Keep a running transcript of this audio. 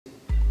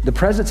The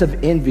presence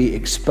of envy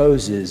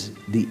exposes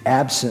the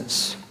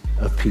absence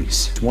of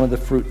peace. One of the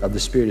fruit of the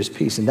Spirit is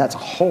peace, and that's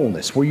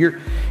wholeness.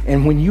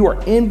 And when you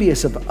are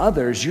envious of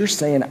others, you're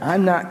saying,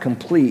 I'm not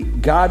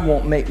complete. God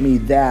won't make me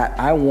that.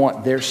 I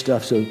want their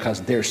stuff, so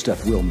because their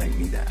stuff will make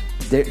me that.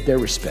 Their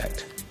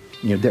respect,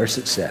 their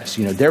success,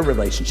 their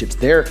relationships,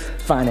 their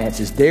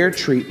finances, their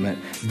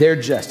treatment, their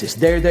justice.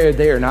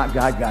 They're not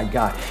God, God,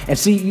 God. And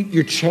see,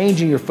 you're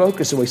changing your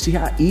focus away. See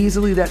how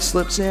easily that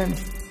slips in?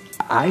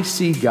 I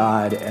see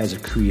God as a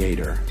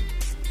creator,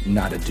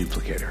 not a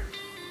duplicator.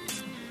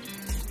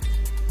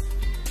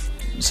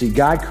 See,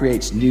 God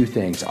creates new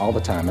things all the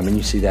time. I mean,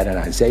 you see that in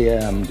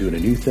Isaiah, I'm doing a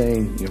new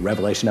thing.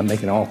 Revelation, I'm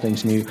making all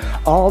things new.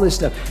 All this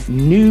stuff.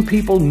 New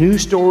people, new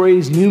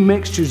stories, new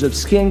mixtures of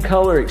skin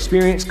color,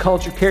 experience,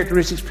 culture,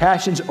 characteristics,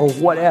 passions, or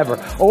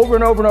whatever. Over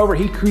and over and over,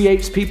 he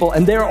creates people,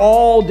 and they're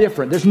all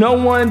different. There's no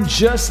one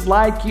just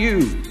like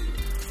you.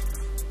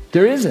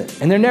 There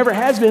isn't, and there never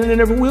has been, and there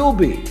never will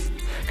be.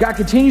 God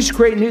continues to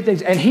create new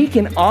things, and he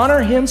can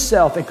honor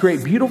himself and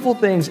create beautiful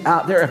things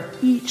out there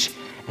of each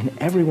and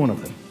every one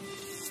of them.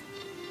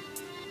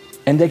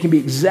 And they can be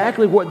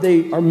exactly what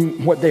they are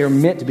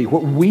meant to be,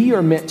 what we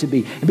are meant to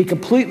be, and be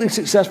completely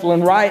successful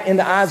and right in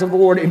the eyes of the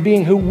Lord in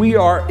being who we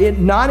are,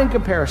 not in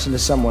comparison to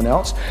someone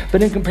else,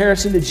 but in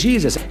comparison to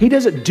Jesus. He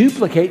doesn't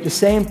duplicate the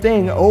same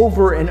thing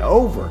over and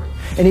over.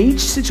 In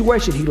each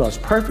situation, he loves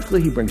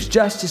perfectly. He brings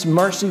justice,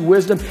 mercy,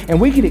 wisdom, and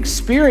we can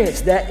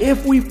experience that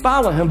if we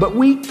follow him, but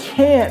we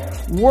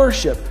can't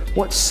worship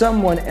what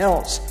someone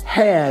else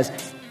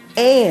has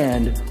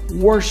and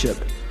worship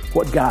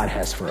what God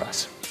has for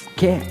us.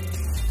 Can't.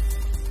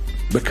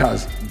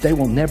 Because they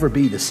will never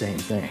be the same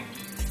thing.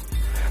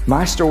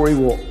 My story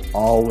will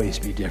always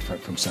be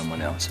different from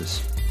someone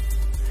else's.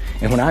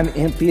 And when I'm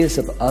envious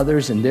of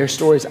others and their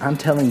stories, I'm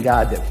telling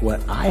God that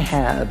what I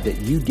have that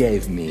you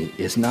gave me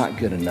is not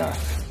good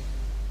enough.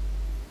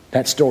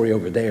 That story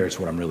over there is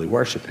what I'm really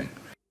worshiping.